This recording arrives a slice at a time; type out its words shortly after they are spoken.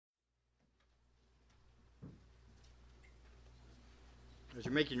as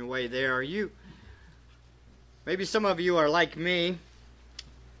you're making your way there, maybe some of you are like me.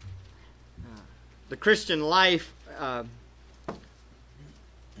 The Christian life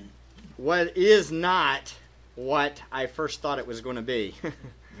is not what I first thought it was going to be.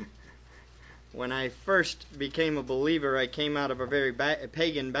 When I first became a believer, I came out of a very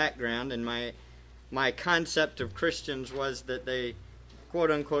pagan background, and my concept of Christians was that they,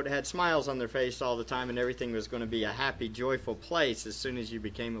 quote-unquote, had smiles on their face all the time, and everything was going to be a happy, joyful place as soon as you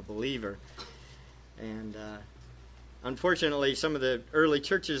became a believer. And unfortunately, some of the early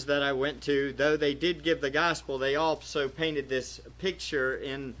churches that I went to, though they did give the gospel, they also painted this picture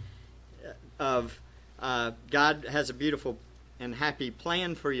of God has a beautiful and happy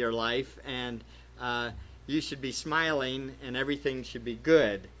plan for your life, and you should be smiling, and everything should be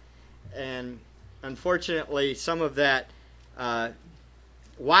good. And unfortunately, some of that,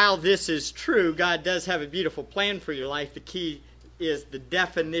 while this is true, God does have a beautiful plan for your life. The key is the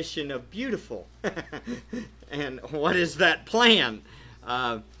definition of beautiful. And what is that plan?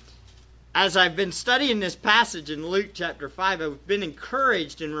 As I've been studying this passage in Luke chapter 5, I've been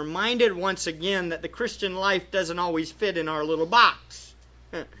encouraged and reminded once again that the Christian life doesn't always fit in our little box.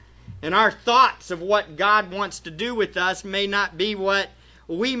 And our thoughts of what God wants to do with us may not be what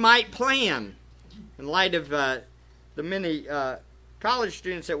we might plan. In light of the many college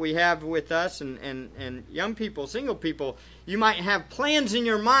students that we have with us and young people, single people, you might have plans in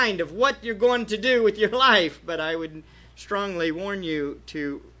your mind of what you're going to do with your life, but I would strongly warn you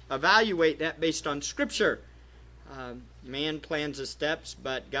to evaluate that based on Scripture. Man plans his steps,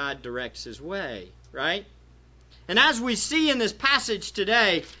 but God directs his way, right? And as we see in this passage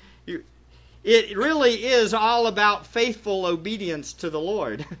today, it really is all about faithful obedience to the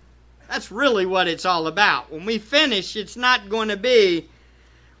Lord. That's really what it's all about. When we finish, it's not going to be,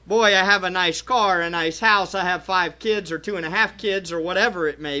 boy, I have a nice car, a nice house, I have 5 kids or 2.5 kids or whatever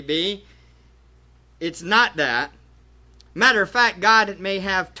it may be. It's not that. Matter of fact, God may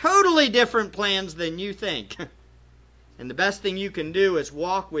have totally different plans than you think. And the best thing you can do is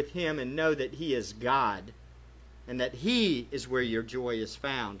walk with Him and know that He is God, and that He is where your joy is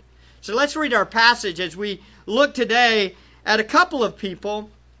found. So let's read our passage as we look today at a couple of people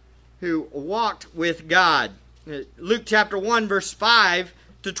who walked with God. Luke chapter 1, verse 5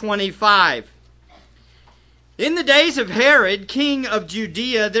 to 25. In the days of Herod, king of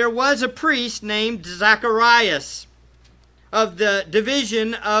Judea, there was a priest named Zacharias of the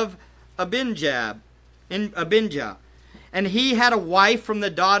division of Abijah. And he had a wife from the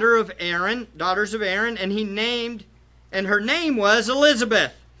daughters of Aaron, and her name was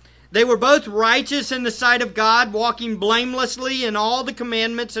Elizabeth. They were both righteous in the sight of God, walking blamelessly in all the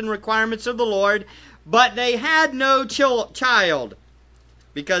commandments and requirements of the Lord, but they had no child,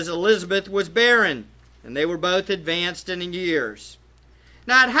 because Elizabeth was barren, and they were both advanced in years.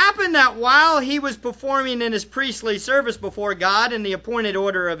 Now it happened that while he was performing in his priestly service before God in the appointed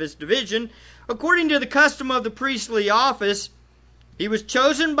order of his division, according to the custom of the priestly office, he was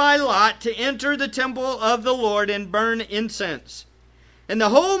chosen by lot to enter the temple of the Lord and burn incense. And the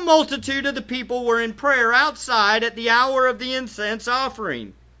whole multitude of the people were in prayer outside at the hour of the incense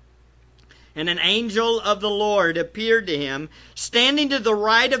offering. And an angel of the Lord appeared to him, standing to the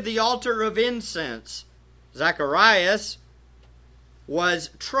right of the altar of incense. Zacharias was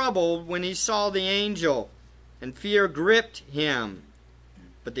troubled when he saw the angel, and fear gripped him.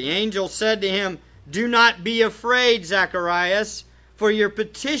 But the angel said to him, "Do not be afraid, Zacharias, for your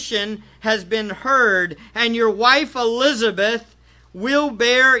petition has been heard, and your wife Elizabeth will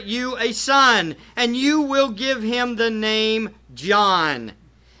bear you a son, and you will give him the name John.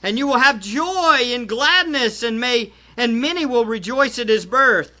 And you will have joy and gladness, and many will rejoice at his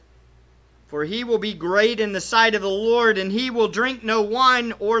birth. For he will be great in the sight of the Lord, and he will drink no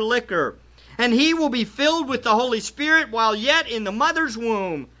wine or liquor. And he will be filled with the Holy Spirit while yet in the mother's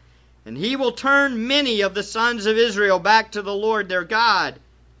womb. And he will turn many of the sons of Israel back to the Lord their God.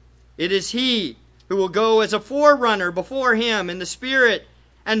 It is he who will go as a forerunner before him in the spirit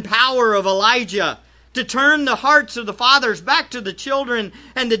and power of Elijah, to turn the hearts of the fathers back to the children,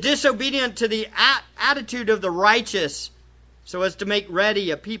 and the disobedient to the attitude of the righteous, so as to make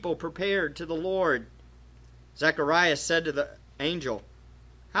ready a people prepared to the Lord." Zacharias said to the angel,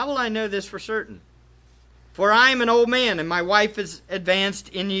 "How will I know this for certain? For I am an old man, and my wife is advanced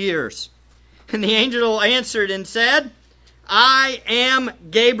in years." And the angel answered and said, "I am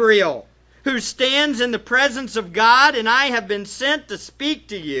Gabriel, who stands in the presence of God, and I have been sent to speak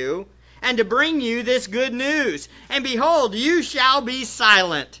to you and to bring you this good news. And behold, you shall be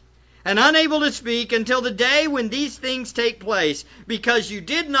silent and unable to speak until the day when these things take place, because you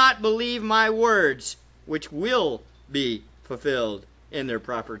did not believe my words, which will be fulfilled in their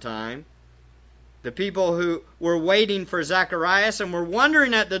proper time. The people who were waiting for Zacharias and were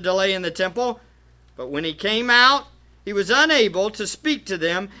wondering at the delay in the temple, but when he came out, he was unable to speak to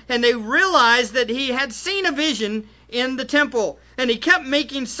them, and they realized that he had seen a vision in the temple, and he kept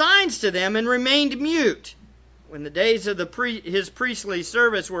making signs to them and remained mute. When the days of his priestly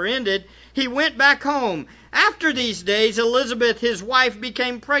service were ended, he went back home. After these days, Elizabeth, his wife,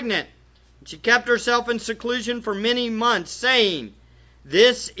 became pregnant. She kept herself in seclusion for many months, saying,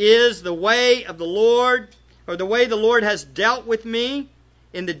 "This is the way of the Lord, or the way the Lord has dealt with me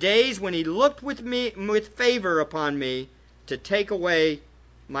in the days when he looked with favor upon me to take away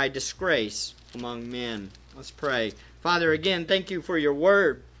my disgrace among men." Let's pray. Father, again, thank you for your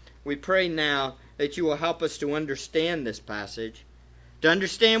word. We pray now that you will help us to understand this passage, to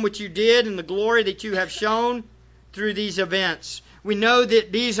understand what you did and the glory that you have shown through these events. We know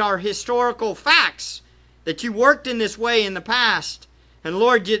that these are historical facts, that you worked in this way in the past. And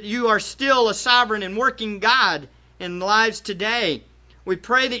Lord, you are still a sovereign and working God in lives today. We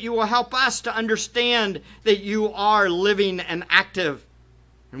pray that you will help us to understand that you are living and active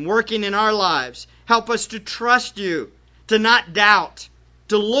and working in our lives. Help us to trust you, to not doubt,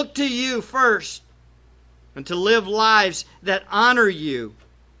 to look to you first, and to live lives that honor you,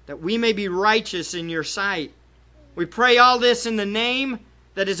 that we may be righteous in your sight. We pray all this in the name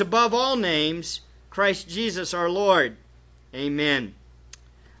that is above all names, Christ Jesus our Lord. Amen.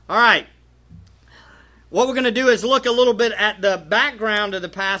 All right. What we're going to do is look a little bit at the background of the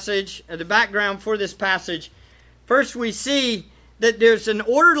passage, the background for this passage. First, we see that there's an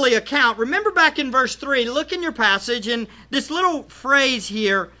orderly account. Remember back in verse 3, look in your passage, and this little phrase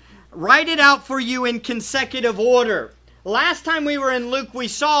here, write it out for you in consecutive order. Last time we were in Luke, we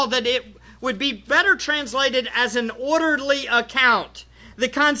saw that it would be better translated as an orderly account. The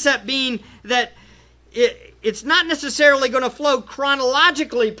concept being that it's not necessarily going to flow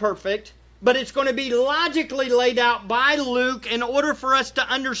chronologically perfect, but it's going to be logically laid out by Luke in order for us to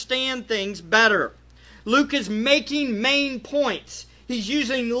understand things better. Luke is making main points. He's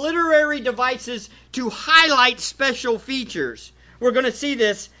using literary devices to highlight special features. We're going to see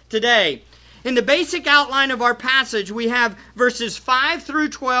this today. In the basic outline of our passage, we have verses 5 through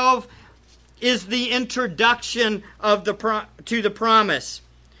 12 is the introduction of to the promise.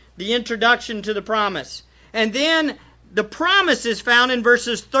 The introduction to the promise. And then the promise is found in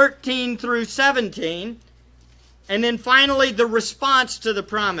verses 13 through 17. And then finally, the response to the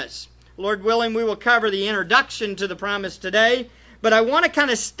promise. Lord willing, we will cover the introduction to the promise today. But I want to kind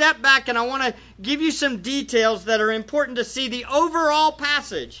of step back and I want to give you some details that are important to see the overall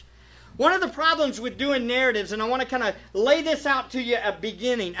passage. One of the problems with doing narratives, and I want to kind of lay this out to you at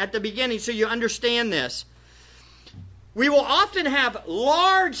the beginning so you understand this. We will often have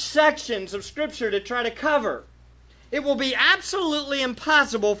large sections of Scripture to try to cover. It will be absolutely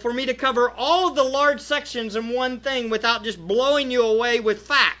impossible for me to cover all of the large sections in one thing without just blowing you away with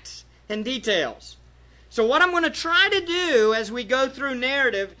facts and details. So what I'm going to try to do as we go through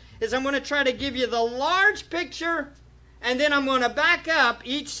narrative is I'm going to try to give you the large picture, and then I'm going to back up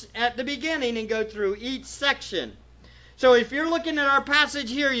each at the beginning and go through each section. So if you're looking at our passage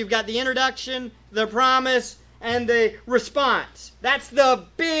here, you've got the introduction, the promise, and the response. That's the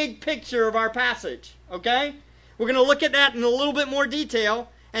big picture of our passage, okay? We're going to look at that in a little bit more detail,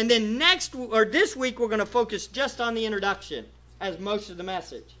 and then this week we're going to focus just on the introduction as most of the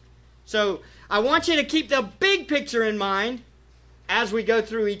message. So I want you to keep the big picture in mind as we go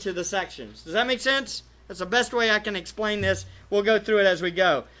through each of the sections. Does that make sense? That's the best way I can explain this. We'll go through it as we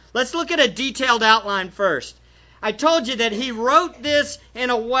go. Let's look at a detailed outline first. I told you that he wrote this in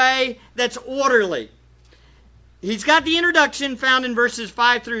a way that's orderly. He's got the introduction found in verses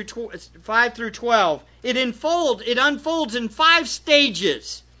 5 through 12. It unfolds in 5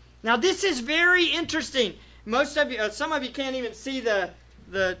 stages. Now this is very interesting. Some of you can't even see the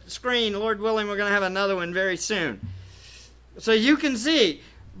screen. Lord willing, we're going to have another one very soon. So you can see.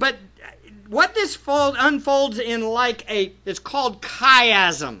 But what this unfolds in it's called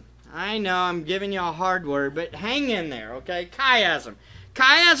chiasm. I know I'm giving you a hard word, but hang in there, okay? Chiasm.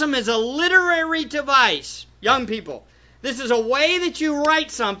 Chiasm is a literary device. Young people, this is a way that you write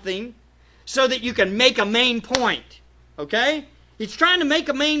something so that you can make a main point, okay? He's trying to make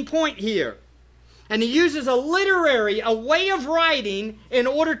a main point here. And he uses a way of writing in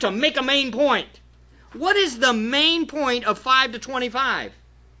order to make a main point. What is the main point of 5 to 25?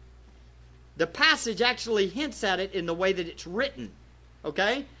 The passage actually hints at it in the way that it's written,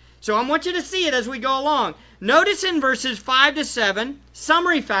 okay? So I want you to see it as we go along. Notice in verses 5 to 7,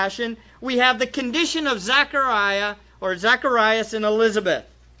 summary fashion, we have the condition of Zacharias and Elizabeth.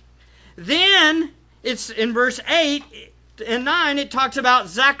 Then, it's in verse 8 and 9, it talks about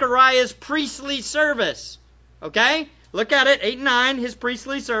Zechariah's priestly service. Okay? Look at it, 8 and 9, his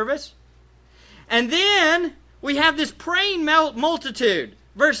priestly service. And then we have this praying multitude,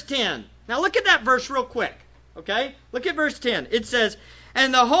 verse 10. Now look at that verse real quick. Okay? Look at verse 10. It says,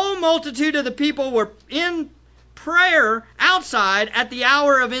 and the whole multitude of the people were in prayer outside at the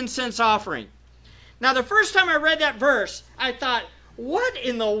hour of incense offering. Now the first time I read that verse, I thought, what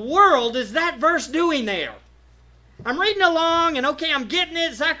in the world is that verse doing there? I'm reading along, and okay, I'm getting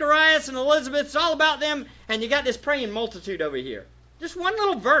it. Zacharias and Elizabeth, it's all about them. And you got this praying multitude over here. Just one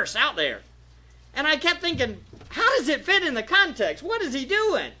little verse out there. And I kept thinking, how does it fit in the context? What is he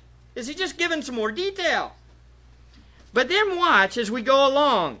doing? Is he just giving some more detail? But then watch as we go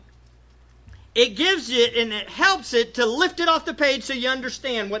along. It gives it and it helps it to lift it off the page so you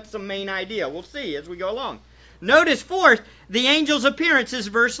understand what's the main idea. We'll see as we go along. Notice fourth, the angel's appearance is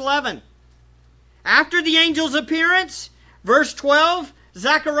verse 11. After the angel's appearance, verse 12,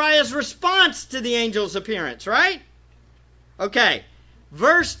 Zechariah's response to the angel's appearance, right? Okay,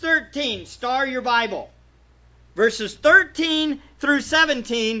 verse 13, star your Bible. Verses 13 through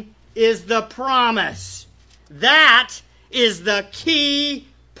 17 is the promise. That is the key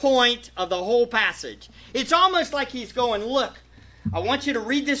point of the whole passage. It's almost like he's going, look, I want you to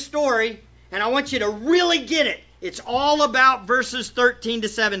read this story, and I want you to really get it. It's all about verses 13 to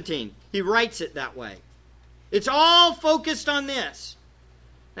 17. He writes it that way. It's all focused on this.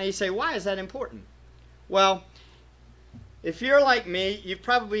 Now you say, why is that important? Well, if you're like me, you've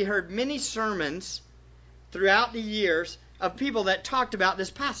probably heard many sermons throughout the years of people that talked about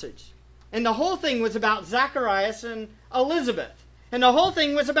this passage. And the whole thing was about Zacharias and Elizabeth. And the whole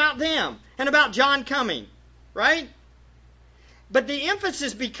thing was about them and about John coming, right? But the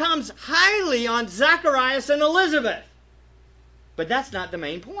emphasis becomes highly on Zacharias and Elizabeth. But that's not the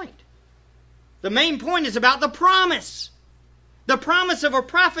main point. The main point is about the promise. The promise of a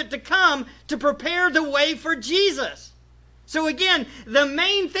prophet to come to prepare the way for Jesus. So again, the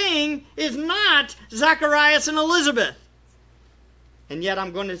main thing is not Zacharias and Elizabeth. And yet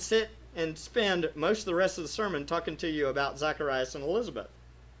I'm going to sit and spend most of the rest of the sermon talking to you about Zacharias and Elizabeth.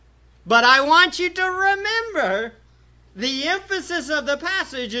 But I want you to remember the emphasis of the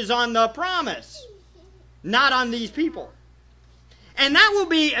passage is on the promise, not on these people. And that will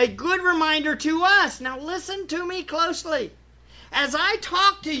be a good reminder to us. Now listen to me closely. As I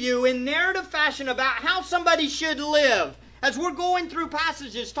talk to you in narrative fashion about how somebody should live, as we're going through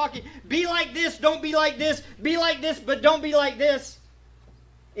passages talking, be like this, don't be like this, be like this, but don't be like this.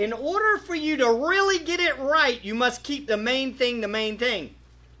 In order for you to really get it right, you must keep the main thing the main thing.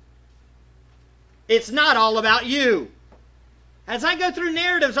 It's not all about you. As I go through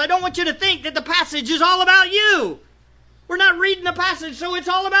narratives, I don't want you to think that the passage is all about you. We're not reading the passage, so it's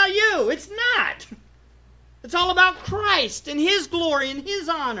all about you. It's not. It's all about Christ and His glory and His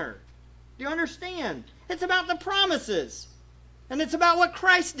honor. Do you understand? It's about the promises. And it's about what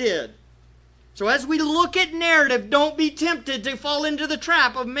Christ did. So as we look at narrative, don't be tempted to fall into the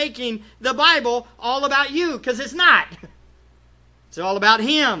trap of making the Bible all about you, because it's not. It's all about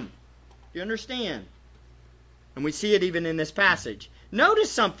Him. Do you understand? And we see it even in this passage.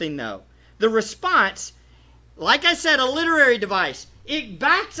 Notice something, though. The response, like I said, a literary device. It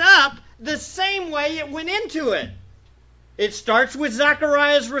backs up the same way it went into it. It starts with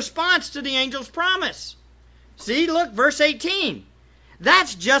Zechariah's response to the angel's promise. See, look, verse 18.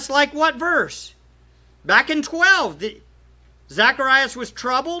 That's just like what verse? Back in 12, Zacharias was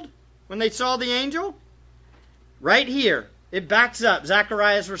troubled when they saw the angel. Right here, it backs up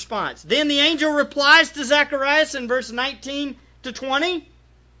Zechariah's response. Then the angel replies to Zacharias in verse 19 to 20.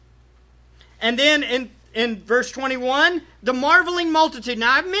 And then in verse 21, the marveling multitude.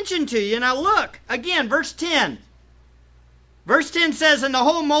 Now I've mentioned to you, now look, again, verse 10. Verse 10 says, and the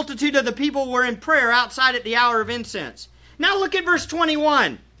whole multitude of the people were in prayer outside at the hour of incense. Now look at verse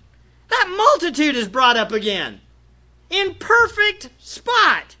 21. That multitude is brought up again. In perfect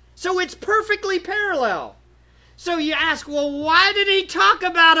spot. So it's perfectly parallel. So you ask, well, why did he talk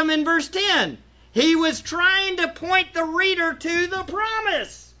about them in verse 10? He was trying to point the reader to the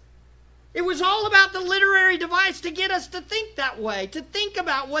promise. It was all about the literary device to get us to think that way, to think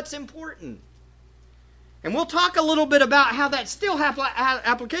about what's important. And we'll talk a little bit about how that still has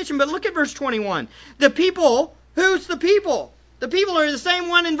application, but look at verse 21. The people, who's the people? The people are the same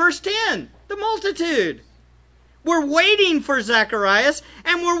one in verse 10, the multitude. We're waiting for Zacharias,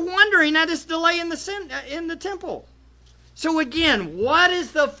 and we're wondering at his delay in the temple. So again, what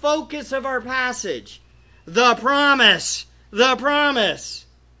is the focus of our passage? The promise. The promise.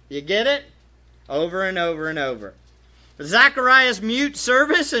 You get it? Over and over and over. Zacharias' mute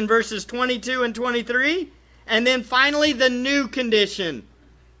service in verses 22 and 23 And then finally the new condition,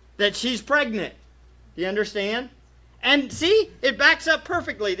 that she's pregnant. Do you understand? And see, it backs up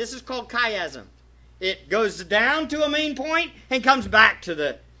perfectly. This is called chiasm. It goes down to a main point and comes back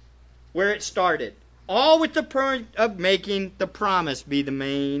to where it started. All with the point of making the promise be the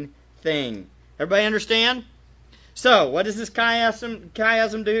main thing. Everybody understand? So, what does this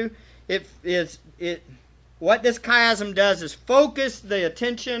chiasm do? What this chiasm does is focus the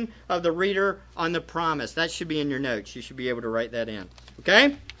attention of the reader on the promise. That should be in your notes. You should be able to write that in.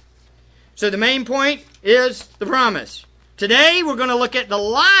 Okay? So the main point is the promise. Today we're going to look at the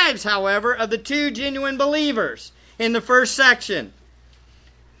lives, however, of the two genuine believers in the first section.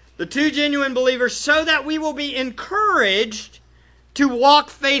 The two genuine believers, so that we will be encouraged to walk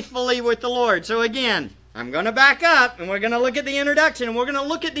faithfully with the Lord. So again, I'm going to back up and we're going to look at the introduction and we're going to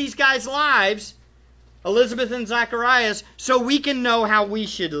look at these guys' lives, Elizabeth and Zacharias, so we can know how we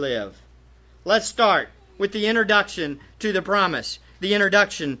should live. Let's start with the introduction to the promise. The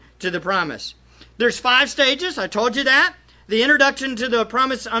introduction to the promise. There's 5 stages. I told you that. The introduction to the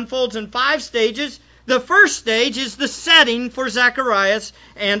promise unfolds in 5 stages. The first stage is the setting for Zacharias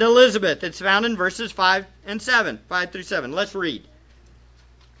and Elizabeth. It's found in verses 5 through 7. Let's read.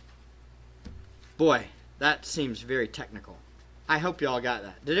 Boy, that seems very technical. I hope you all got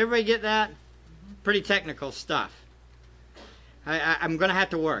that. Did everybody get that? Pretty technical stuff. I'm going to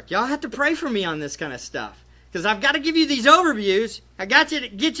have to work. Y'all have to pray for me on this kind of stuff. Because I've got to give you these overviews. I got to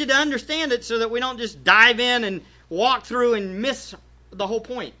get you to understand it so that we don't just dive in and walk through and miss the whole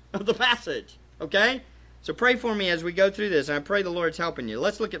point of the passage. Okay? So pray for me as we go through this. And I pray the Lord's helping you.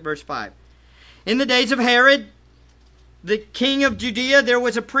 Let's look at verse 5. In the days of Herod, the king of Judea, there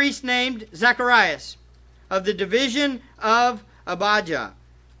was a priest named Zacharias of the division of Abijah.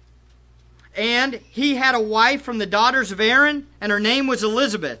 And he had a wife from the daughters of Aaron, and her name was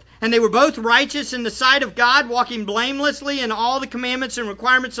Elizabeth. And they were both righteous in the sight of God, walking blamelessly in all the commandments and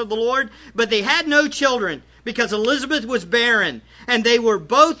requirements of the Lord. But they had no children, because Elizabeth was barren, and they were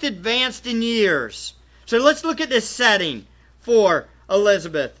both advanced in years. So let's look at this setting for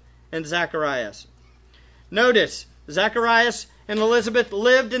Elizabeth and Zacharias. Notice, Zacharias and Elizabeth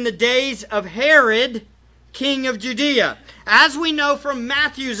lived in the days of Herod, king of Judea. As we know from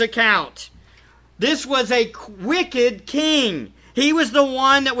Matthew's account, this was a wicked king. He was the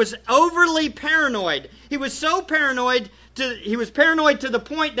one that was overly paranoid. He was so paranoid, he was paranoid to the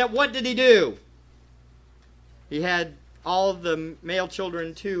point that what did he do? He had all the male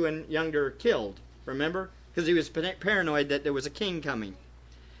children 2 and younger killed. Remember? Because he was paranoid that there was a king coming.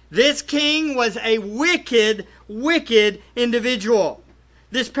 This king was a wicked, wicked individual.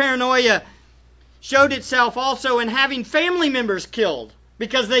 This paranoia showed itself also in having family members killed.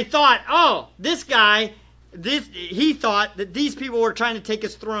 Because they thought, oh, this guy, he thought that these people were trying to take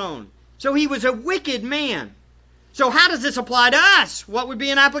his throne. So he was a wicked man. So how does this apply to us? What would be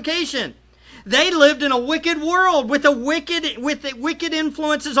an application? They lived in a wicked world with wicked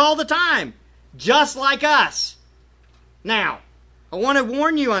influences all the time. Just like us. Now, I want to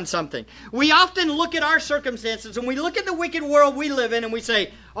warn you on something. We often look at our circumstances and we look at the wicked world we live in and we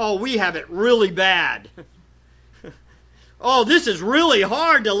say, oh, we have it really bad. Oh, this is really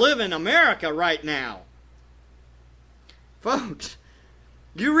hard to live in America right now. Folks,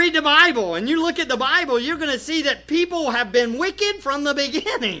 you read the Bible and you look at the Bible, you're going to see that people have been wicked from the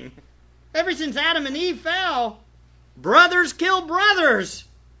beginning. Ever since Adam and Eve fell, brothers kill brothers.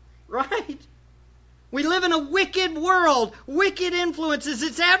 Right? We live in a wicked world, wicked influences,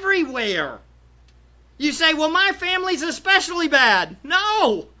 it's everywhere. You say, well, my family's especially bad.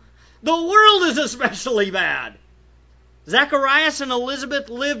 No, the world is especially bad. Zacharias and Elizabeth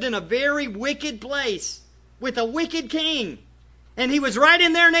lived in a very wicked place with a wicked king, and he was right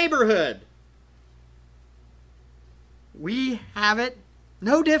in their neighborhood. We have it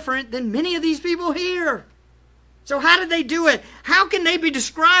no different than many of these people here. So how did they do it? How can they be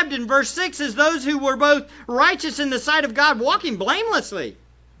described in verse 6 as those who were both righteous in the sight of God, walking blamelessly?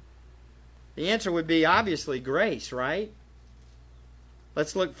 The answer would be obviously grace, right?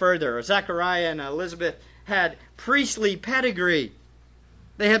 Let's look further. Zachariah and Elizabeth had priestly pedigree.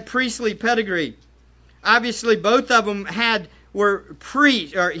 They had priestly pedigree. Obviously, both of them were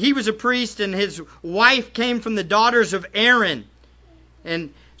priests, or he was a priest and his wife came from the daughters of Aaron.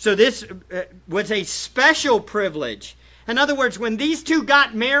 And so this was a special privilege. In other words, when these two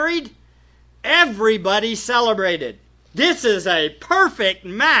got married, everybody celebrated. This is a perfect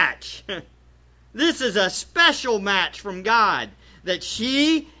match. This is a special match from God. That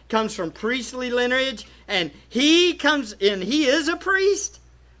she comes from priestly lineage and he is a priest.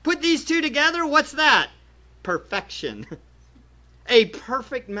 Put these two together, what's that? Perfection. A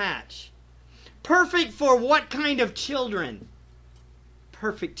perfect match. Perfect for what kind of children?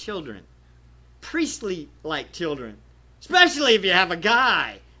 Perfect children. Priestly-like children. Especially if you have a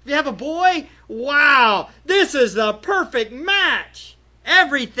guy. If you have a boy, wow, this is the perfect match.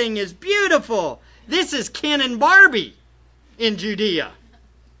 Everything is beautiful. This is Ken and Barbie in Judea.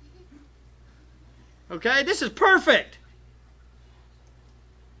 Okay, this is perfect.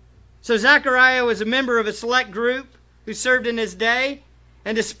 So Zechariah was a member of a select group who served in his day.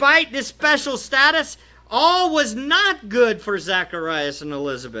 And despite this special status, all was not good for Zacharias and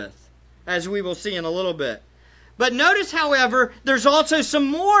Elizabeth, as we will see in a little bit. But notice, however, there's also some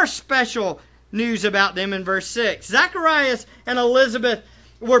more special news about them in verse 6. Zacharias and Elizabeth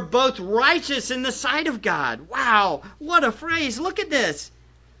were both righteous in the sight of God. Wow, what a phrase. Look at this.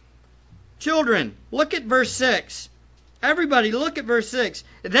 Children, look at verse 6. Everybody, look at verse 6.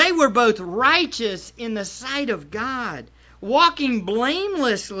 They were both righteous in the sight of God, walking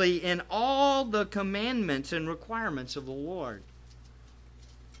blamelessly in all the commandments and requirements of the Lord.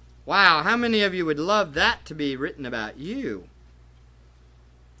 Wow, how many of you would love that to be written about you?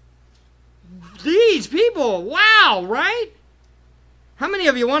 These people, wow, right? How many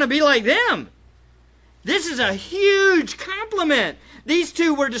of you want to be like them? This is a huge compliment. These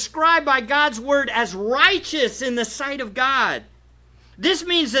two were described by God's word as righteous in the sight of God. This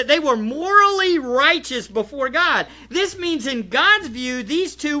means that they were morally righteous before God. This means in God's view,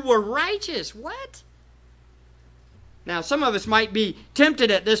 these two were righteous. What? Now, some of us might be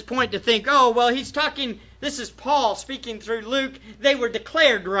tempted at this point to think, oh, well, this is Paul speaking through Luke. They were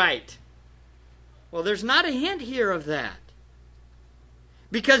declared right. Well, there's not a hint here of that.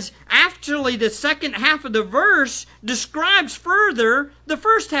 Because actually the second half of the verse describes further the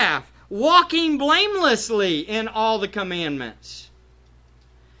first half, walking blamelessly in all the commandments.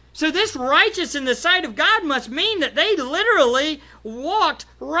 So this righteous in the sight of God must mean that they literally walked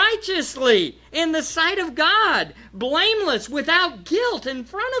righteously in the sight of God, blameless, without guilt in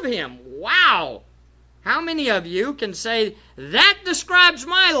front of Him. Wow! How many of you can say, that describes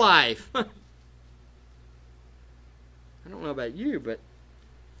my life? I don't know about you, but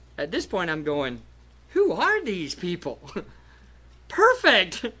at this point I'm going, who are these people?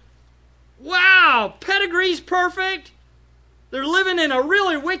 Perfect! Wow! Pedigree's perfect. They're living in a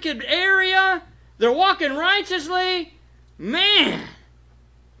really wicked area. They're walking righteously. Man!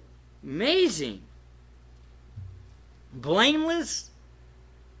 Amazing. Blameless.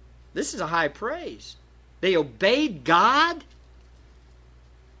 This is a high praise. They obeyed God.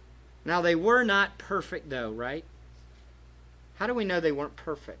 Now they were not perfect though, right? How do we know they weren't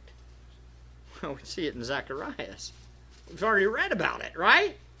perfect? Well, we see it in Zacharias. We've already read about it,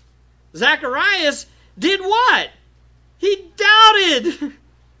 right? Zacharias did what? He doubted.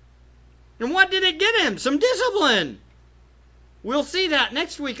 And what did it get him? Some discipline. We'll see that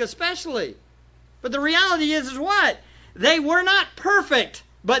next week especially. But the reality is what? They were not perfect,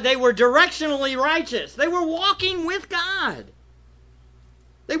 but they were directionally righteous. They were walking with God.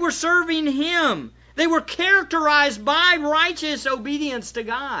 They were serving Him. They were characterized by righteous obedience to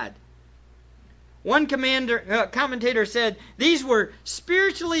God. One commentator said, these were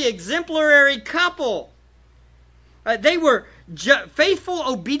spiritually exemplary couple. They were faithful,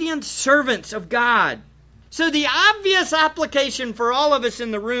 obedient servants of God. So the obvious application for all of us in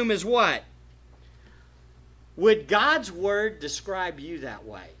the room is what? Would God's Word describe you that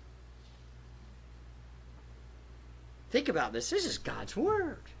way? Think about this. This is God's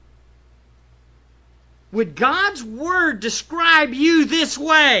Word. Would God's Word describe you this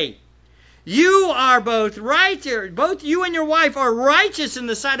way? You are both righteous. Both you and your wife are righteous in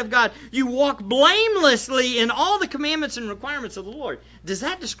the sight of God. You walk blamelessly in all the commandments and requirements of the Lord. Does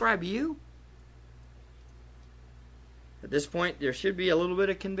that describe you? At this point, there should be a little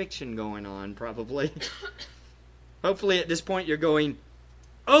bit of conviction going on, probably. Hopefully at this point you're going,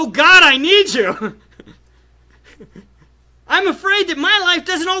 oh God, I need you. I'm afraid that my life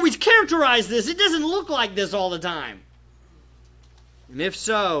doesn't always characterize this. It doesn't look like this all the time. And if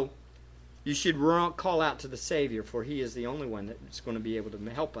so, you should call out to the Savior, for He is the only one that's going to be able to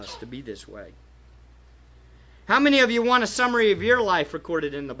help us to be this way. How many of you want a summary of your life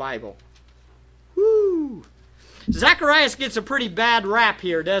recorded in the Bible? Woo! Zacharias gets a pretty bad rap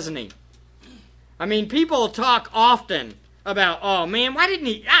here, doesn't he? I mean, people talk often about, oh man, why didn't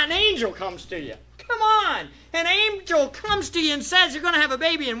an angel comes to you. Come on! An angel comes to you and says you're going to have a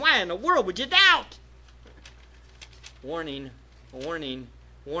baby, and why in the world would you doubt? Warning, warning,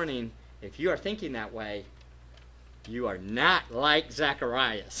 warning. If you are thinking that way, you are not like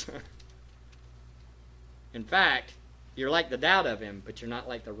Zacharias. In fact, you're like the doubt of him, but you're not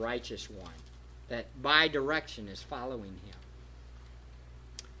like the righteous one, that by direction is following him.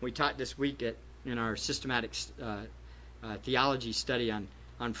 We taught this week at in our systematic theology study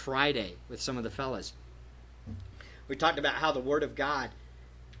on Friday with some of the fellas. We talked about how the Word of God,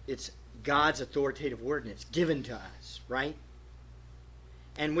 it's God's authoritative word, and it's given to us, right?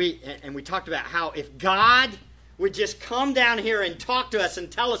 And we talked about how if God would just come down here and talk to us and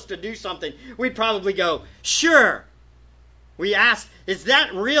tell us to do something, we'd probably go, sure. We asked, is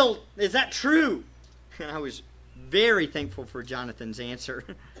that real? Is that true? And I was very thankful for Jonathan's answer.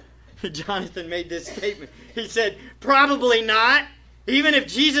 Jonathan made this statement. He said, probably not. Even if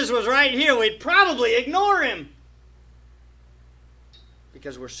Jesus was right here, we'd probably ignore him.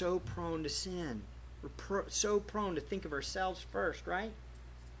 Because we're so prone to sin. We're so prone to think of ourselves first, right?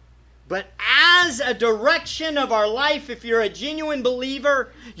 But as a direction of our life, if you're a genuine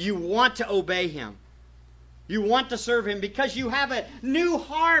believer, you want to obey him. You want to serve him because you have a new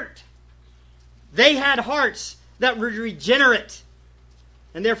heart. They had hearts that were regenerate.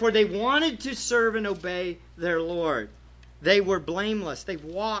 And therefore they wanted to serve and obey their Lord. They were blameless. They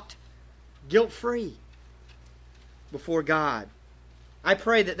walked guilt-free before God. I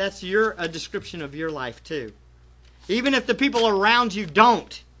pray that that's a description of your life too. Even if the people around you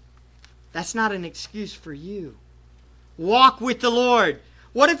don't, that's not an excuse for you. Walk with the Lord.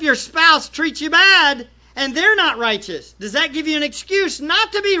 What if your spouse treats you bad and they're not righteous? Does that give you an excuse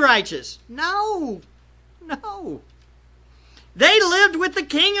not to be righteous? No. No. They lived with the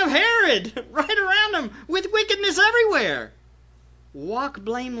king of Herod right around them with wickedness everywhere. Walk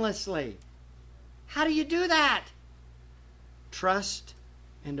blamelessly. How do you do that? Trust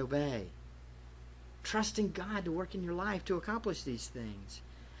and obey. Trust in God to work in your life to accomplish these things.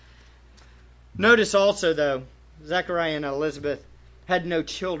 Notice also, though, Zechariah and Elizabeth had no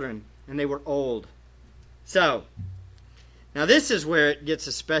children, and they were old. So, now this is where it gets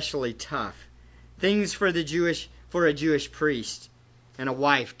especially tough. Things for a Jewish priest and a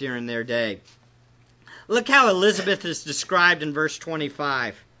wife during their day. Look how Elizabeth is described in verse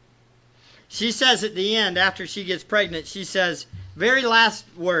 25. She says at the end, after she gets pregnant, she says, very last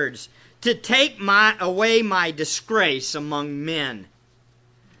words, to take away my disgrace among men.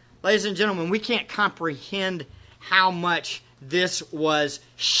 Ladies and gentlemen, we can't comprehend how much this was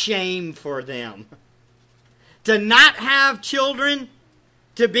shame for them. To not have children,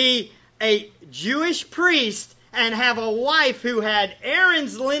 to be a Jewish priest and have a wife who had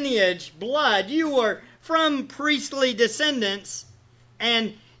Aaron's lineage, blood, you were from priestly descendants,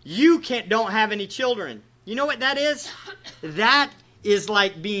 and you don't have any children. You know what that is? That is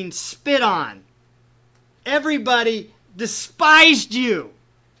like being spit on. Everybody despised you.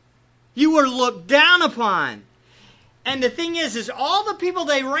 You were looked down upon. And the thing is all the people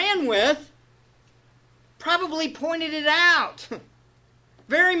they ran with probably pointed it out.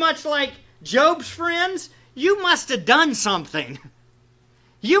 Very much like Job's friends, you must have done something.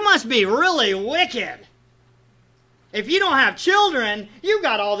 You must be really wicked. If you don't have children, you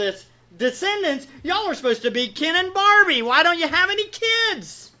got all this descendants. Y'all are supposed to be Ken and Barbie. Why don't you have any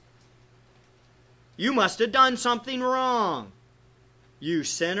kids? You must have done something wrong. You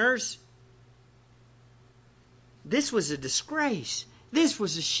sinners. This was a disgrace. This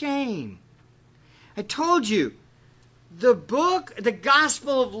was a shame. I told you, the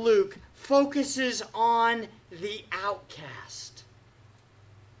Gospel of Luke, focuses on the outcast.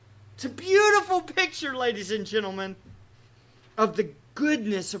 It's a beautiful picture, ladies and gentlemen, of the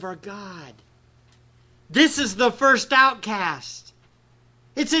goodness of our God. This is the first outcast.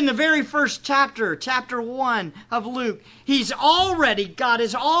 It's in the very first chapter, chapter 1 of Luke. God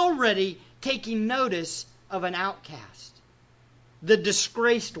is already taking notice of an outcast. The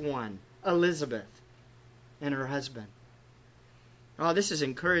disgraced one, Elizabeth, and her husband. Oh, this is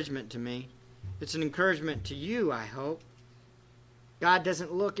encouragement to me. It's an encouragement to you, I hope. God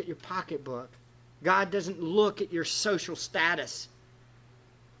doesn't look at your pocketbook. God doesn't look at your social status.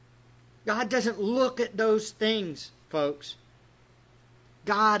 God doesn't look at those things, folks.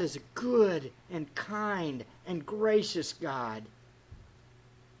 God is a good and kind and gracious God.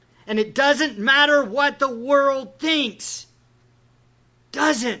 And it doesn't matter what the world thinks.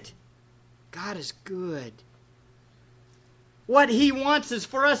 Doesn't. God is good. What He wants is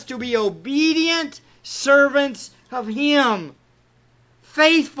for us to be obedient servants of Him.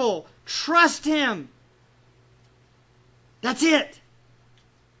 Faithful. Trust Him. That's it.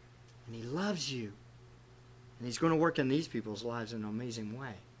 And He loves you. And He's going to work in these people's lives in an amazing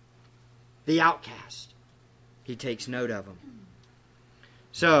way. The outcast. He takes note of them.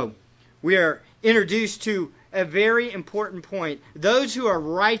 So, we are introduced to a very important point. Those who are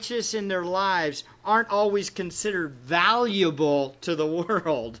righteous in their lives aren't always considered valuable to the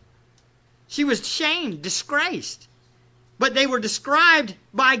world. She was shamed, disgraced. but they were described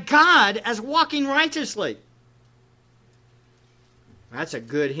by God as walking righteously. That's a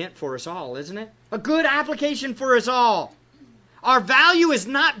good hint for us all, isn't it? A good application for us all. Our value is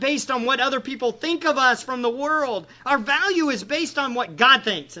not based on what other people think of us from the world. Our value is based on what God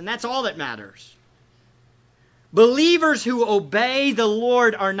thinks, and that's all that matters. Believers who obey the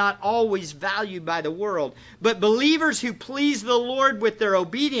Lord are not always valued by the world, but believers who please the Lord with their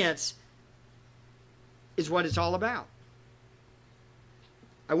obedience is what it's all about.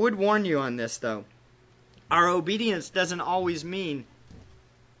 I would warn you on this, though. Our obedience doesn't always mean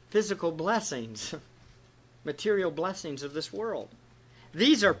physical blessings, material blessings of this world.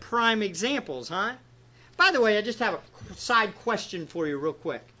 These are prime examples, huh? By the way, I just have a side question for you real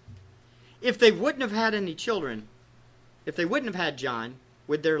quick. If they wouldn't have had any children, if they wouldn't have had John,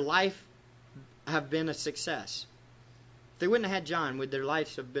 would their life have been a success? If they wouldn't have had John, would their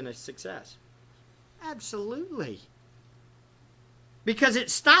lives have been a success? Absolutely. Because it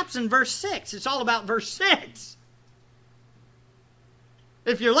stops in verse 6. It's all about verse 6.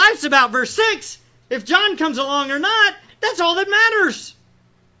 If your life's about verse 6, if John comes along or not, that's all that matters.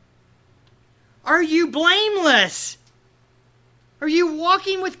 Are you blameless? Are you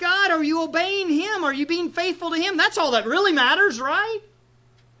walking with God? Are you obeying Him? Are you being faithful to Him? That's all that really matters, right?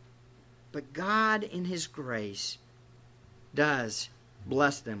 But God, in His grace, does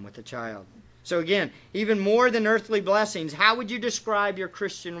bless them with a child. So again, even more than earthly blessings, how would you describe your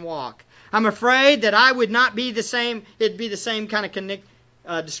Christian walk? I'm afraid that I would not be the same. It'd be the same kind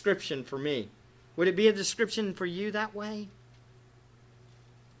of description for me. Would it be a description for you that way?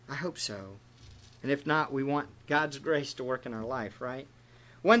 I hope so. And if not, we want God's grace to work in our life, right?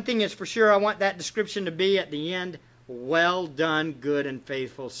 One thing is for sure, I want that description to be at the end, well done, good and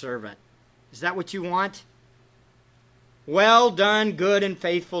faithful servant. Is that what you want? Well done, good and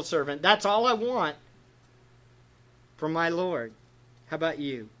faithful servant. That's all I want from my Lord. How about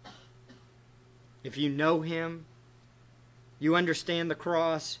you? If you know Him, you understand the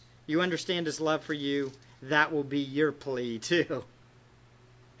cross, you understand His love for you, that will be your plea too.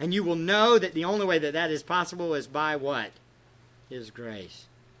 And you will know that the only way that that is possible is by what? His grace.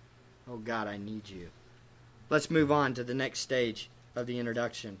 Oh God, I need you. Let's move on to the next stage of the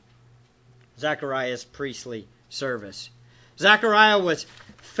introduction. Zechariah's priestly service. Zechariah was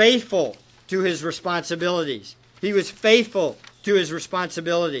faithful to his responsibilities. He was faithful to his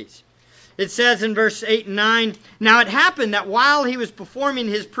responsibilities. It says in verse 8 and 9, Now it happened that while he was performing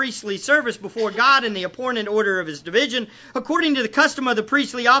his priestly service before God in the appointed order of his division, according to the custom of the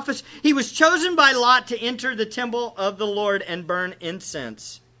priestly office, he was chosen by lot to enter the temple of the Lord and burn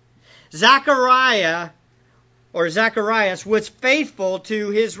incense. Zacharias was faithful to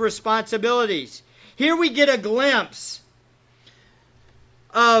his responsibilities. Here we get a glimpse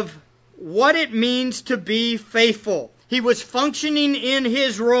of what it means to be faithful. He was functioning in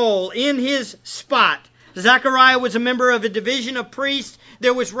his role, in his spot. Zechariah was a member of a division of priests.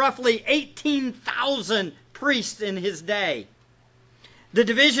 There was roughly 18,000 priests in his day. The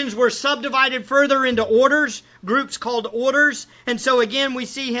divisions were subdivided further into orders, groups called orders. And so again, we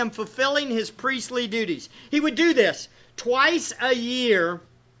see him fulfilling his priestly duties. He would do this twice a year,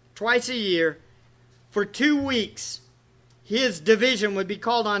 for 2 weeks. His division would be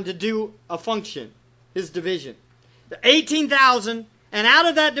called on to do a function, his division. The 18,000, and out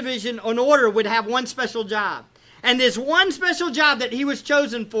of that division, an order would have one special job. And this one special job that he was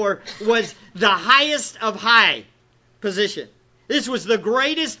chosen for was the highest of high position. This was the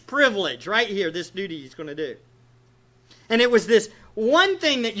greatest privilege right here, this duty he's going to do. And it was this one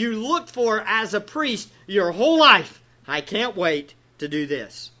thing that you looked for as a priest your whole life. I can't wait to do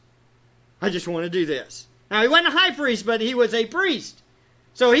this. I just want to do this. Now, he wasn't a high priest, but he was a priest.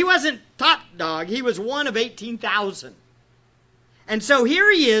 So he wasn't top dog. He was one of 18,000. And so here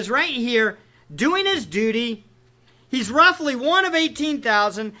he is, right here, doing his duty. He's roughly one of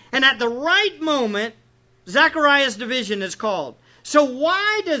 18,000. And at the right moment, Zechariah's division is called. So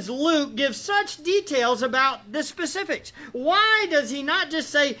why does Luke give such details about the specifics? Why does he not just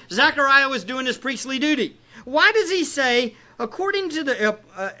say Zechariah was doing his priestly duty? Why does he say, according to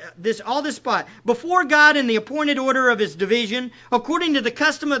this spot, before God in the appointed order of his division, according to the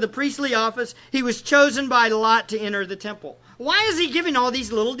custom of the priestly office, he was chosen by lot to enter the temple? Why is he giving all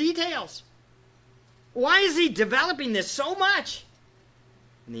these little details? Why is he developing this so much?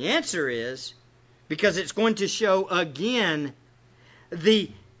 And the answer is because it's going to show again the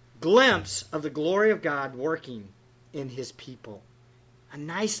glimpse of the glory of God working in his people. A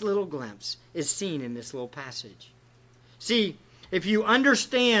nice little glimpse is seen in this little passage. See, if you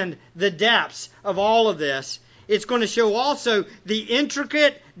understand the depths of all of this, It's going to show also the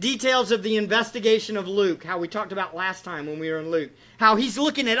intricate details of the investigation of Luke, how we talked about last time when we were in Luke. How he's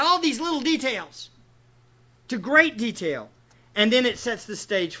looking at all these little details to great detail. And then it sets the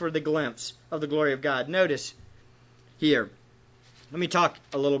stage for the glimpse of the glory of God. Notice here. Let me talk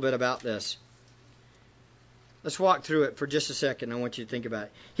a little bit about this. Let's walk through it for just a second. I want you to think about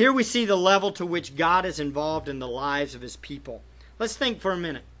it. Here we see the level to which God is involved in the lives of his people. Let's think for a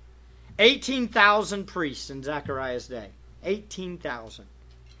minute. 18,000 priests in Zechariah's day. 18,000.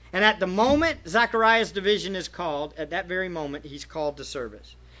 And at the moment Zechariah's division is called, at that very moment he's called to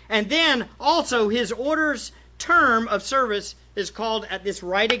service. And then also his order's term of service is called at this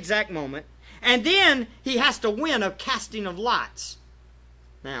right exact moment. And then he has to win a casting of lots.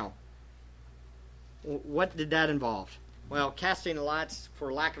 Now, what did that involve? Well, casting lots,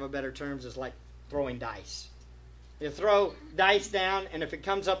 for lack of a better terms, is like throwing dice. You throw dice down, and if it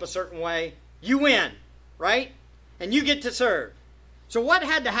comes up a certain way, you win, right? And you get to serve. So what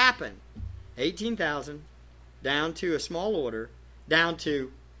had to happen? 18,000, down to a small order, down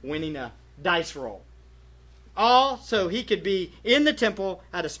to winning a dice roll. All so he could be in the temple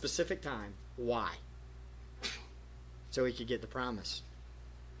at a specific time. Why? So he could get the promise.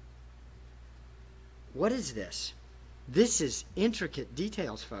 What is this? This is intricate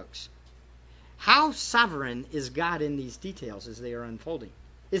details, folks. How sovereign is God in these details as they are unfolding?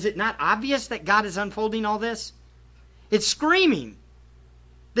 Is it not obvious that God is unfolding all this? It's screaming.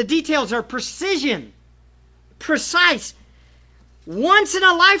 The details are precision, precise. Once in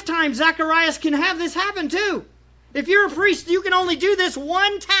a lifetime, Zacharias can have this happen too. If you're a priest, you can only do this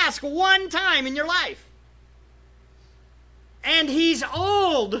one task one time in your life. And he's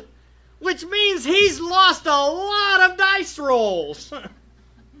old, which means he's lost a lot of dice rolls.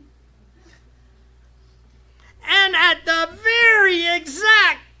 And at the very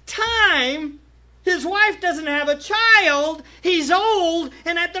exact time, his wife doesn't have a child, he's old,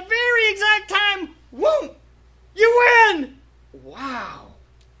 and at the very exact time, whoom, you win! Wow.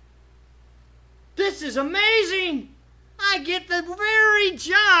 This is amazing. I get the very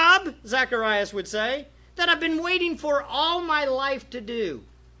job, Zacharias would say, that I've been waiting for all my life to do.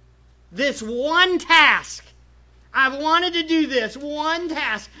 This one task. I've wanted to do this one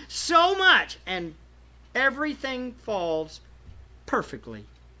task so much, and everything falls perfectly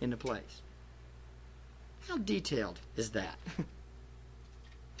into place. How detailed is that?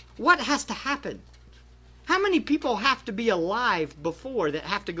 What has to happen? How many people have to be alive before that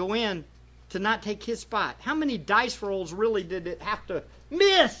have to go in to not take his spot? How many dice rolls really did it have to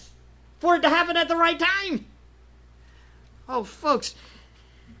miss for it to happen at the right time? Oh, folks,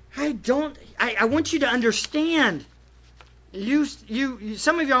 I want you to understand.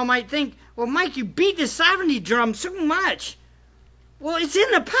 Some of y'all might think, well, Mike, you beat the sovereignty drum so much. Well, it's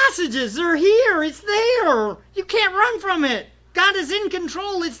in the passages. They're here. It's there. You can't run from it. God is in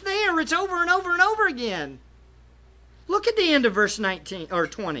control. It's there. It's over and over and over again. Look at the end of verse 19 or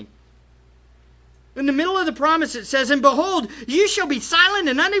 20. In the middle of the promise it says, "And behold, you shall be silent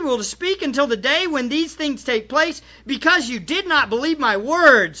and unable to speak until the day when these things take place, because you did not believe my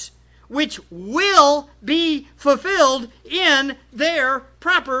words, which will be fulfilled in their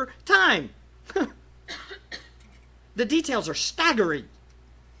proper time." The details are staggering.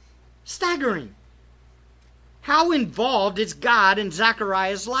 Staggering. How involved is God in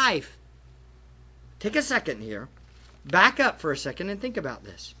Zechariah's life? Take a second here. Back up for a second and think about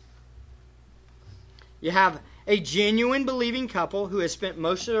this. You have a genuine believing couple who has spent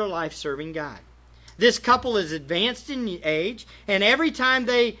most of their life serving God. This couple is advanced in age, and every time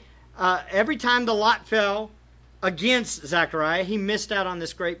the lot fell against Zechariah, he missed out on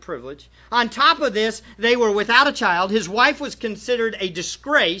this great privilege. On top of this, they were without a child. His wife was considered a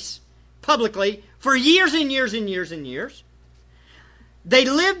disgrace publicly for years and years and years and years. They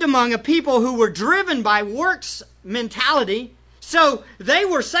lived among a people who were driven by works mentality, so they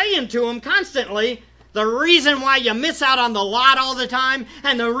were saying to him constantly, the reason why you miss out on the lot all the time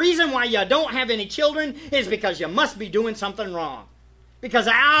and the reason why you don't have any children is because you must be doing something wrong. Because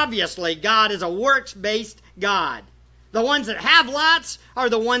obviously God is a works-based God. The ones that have lots are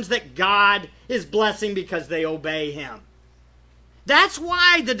the ones that God is blessing because they obey Him. That's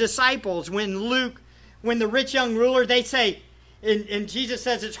why the disciples, when the rich young ruler, they say, and Jesus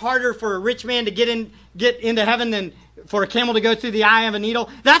says it's harder for a rich man to get into heaven than for a camel to go through the eye of a needle.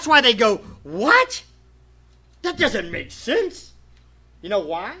 That's why they go, what? That doesn't make sense. You know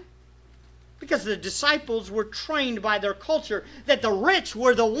why? Because the disciples were trained by their culture that the rich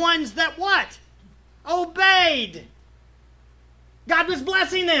were the ones that what? Obeyed. God was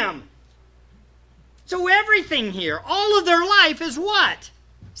blessing them. So everything here, all of their life is what?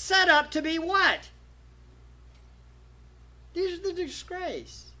 Set up to be what? These are the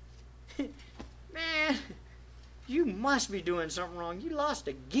disgrace. Man, you must be doing something wrong. You lost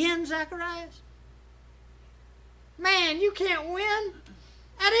again, Zacharias? Man, you can't win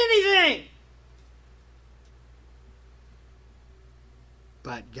at anything.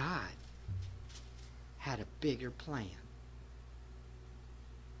 But God had a bigger plan.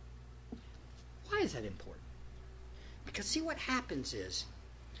 Why is that important? Because see what happens is,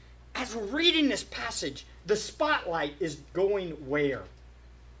 as we're reading this passage, the spotlight is going where?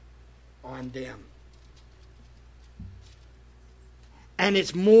 On them. And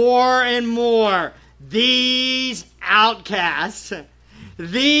it's more and more these outcasts,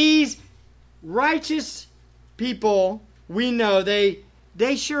 these righteous people, we know they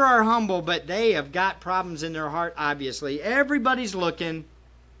sure are humble, but they have got problems in their heart, obviously. Everybody's looking.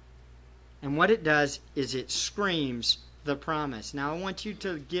 And what it does is it screams the promise. Now I want you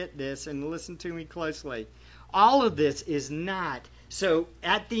to get this and listen to me closely. All of this is not. So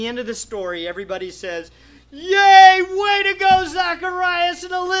at the end of the story, everybody says, "Yay, way to go, Zacharias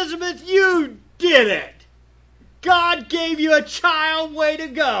and Elizabeth, you did it. God gave you a child, way to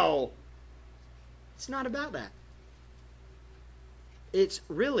go." It's not about that. It's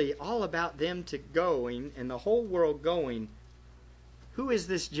really all about them to going and the whole world going, who is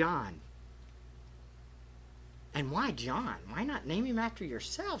this John? And why John? Why not name him after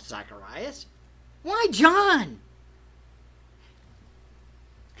yourself, Zacharias? Why John?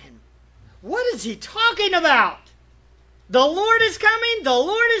 And what is he talking about? The Lord is coming? The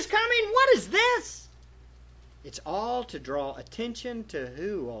Lord is coming? What is this? It's all to draw attention to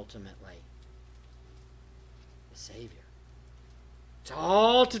who ultimately? The Savior. It's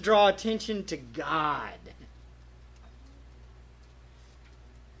all to draw attention to God.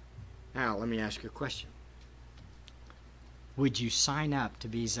 Now, let me ask you a question. Would you sign up to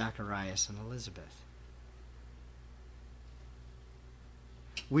be Zacharias and Elizabeth?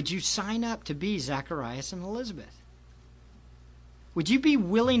 Would you sign up to be Zacharias and Elizabeth? Would you be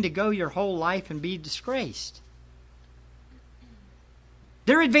willing to go your whole life and be disgraced?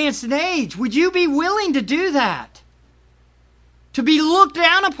 They're advanced in age. Would you be willing to do that? To be looked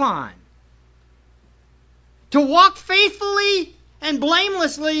down upon? To walk faithfully and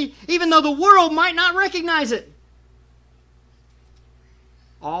blamelessly even though the world might not recognize it?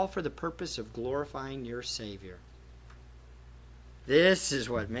 All for the purpose of glorifying your Savior. This is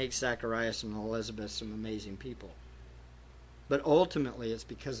what makes Zacharias and Elizabeth some amazing people. But ultimately, it's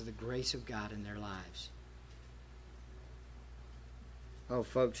because of the grace of God in their lives. Oh,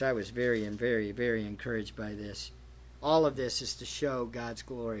 folks, I was very encouraged by this. All of this is to show God's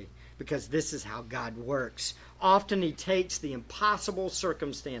glory, because this is how God works. Often He takes the impossible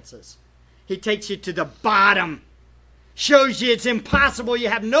circumstances. He takes you to the bottom. Shows you it's impossible. You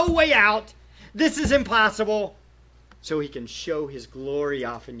have no way out. This is impossible. So He can show His glory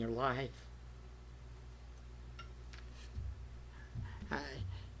off in your life.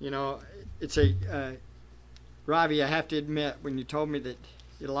 Ravi, I have to admit, when you told me that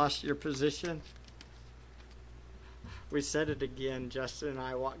you lost your position, we said it again. Justin and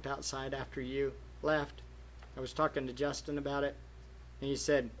I walked outside after you left. I was talking to Justin about it, and he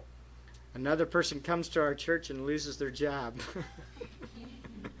said, another person comes to our church and loses their job.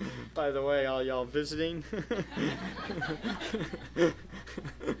 By the way, all y'all visiting.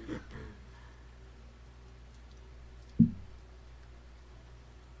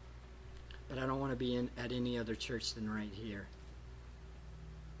 But I don't want to be at any other church than right here.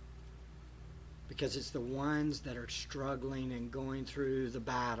 Because it's the ones that are struggling and going through the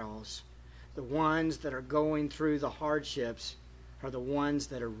battles, the ones that are going through the hardships, are the ones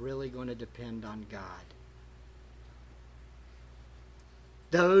that are really going to depend on God.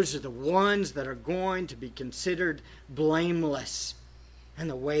 Those are the ones that are going to be considered blameless in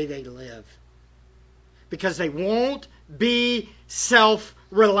the way they live. Because they won't be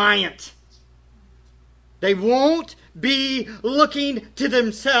self-reliant. They won't be looking to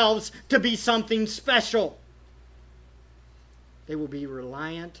themselves to be something special. They will be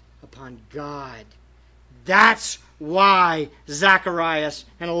reliant upon God. That's why Zacharias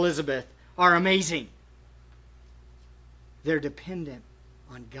and Elizabeth are amazing. They're dependent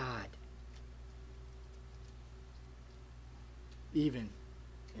on God. Even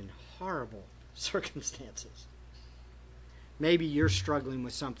in horrible circumstances. Maybe you're struggling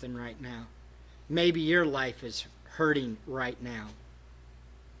with something right now. Maybe your life is hurting right now.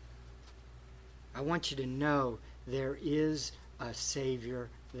 I want you to know there is a Savior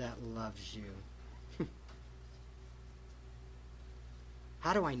that loves you.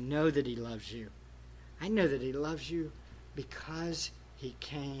 How do I know that He loves you? I know that He loves you because He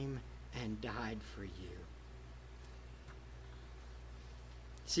came and died for you.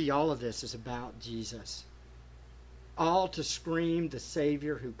 See, all of this is about Jesus. All to scream the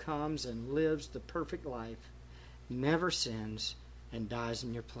Savior who comes and lives the perfect life, never sins, and dies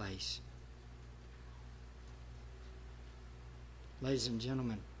in your place. Ladies and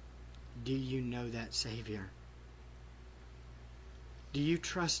gentlemen, do you know that Savior? Do you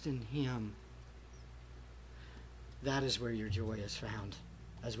trust in Him? That is where your joy is found,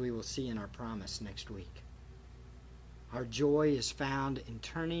 as we will see in our promise next week. Our joy is found in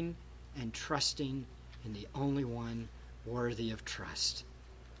turning and trusting in the only one worthy of trust,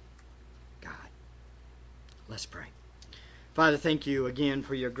 God. Let's pray. Father, thank you again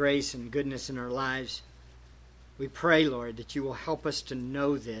for your grace and goodness in our lives. We pray, Lord, that you will help us to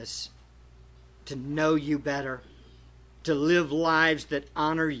know this, to know you better, to live lives that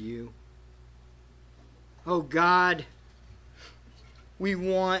honor you. Oh God, we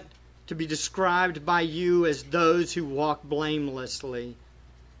want to be described by you as those who walk blamelessly,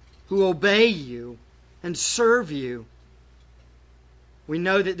 who obey you and serve you. We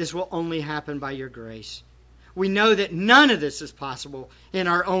know that this will only happen by your grace. We know that none of this is possible in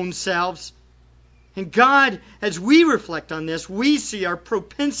our own selves. And God, as we reflect on this, we see our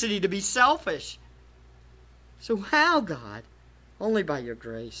propensity to be selfish. So how, God? Only by your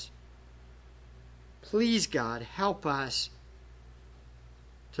grace. Please, God, help us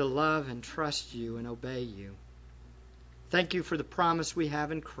to love and trust you and obey you. Thank you for the promise we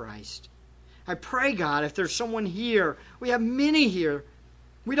have in Christ. I pray, God, if there's someone here, we have many here,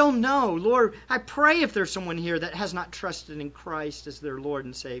 we don't know. Lord, I pray if there's someone here that has not trusted in Christ as their Lord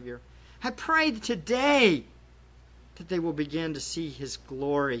and Savior, I pray today that they will begin to see His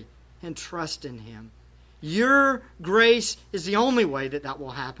glory and trust in Him. Your grace is the only way that that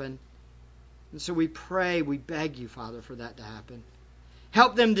will happen. And so we pray, we beg you, Father, for that to happen.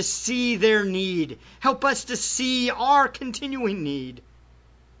 Help them to see their need. Help us to see our continuing need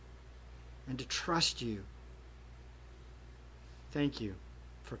and to trust you. Thank you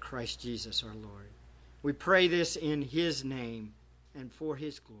for Christ Jesus our Lord. We pray this in His name and for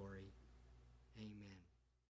His glory. Amen.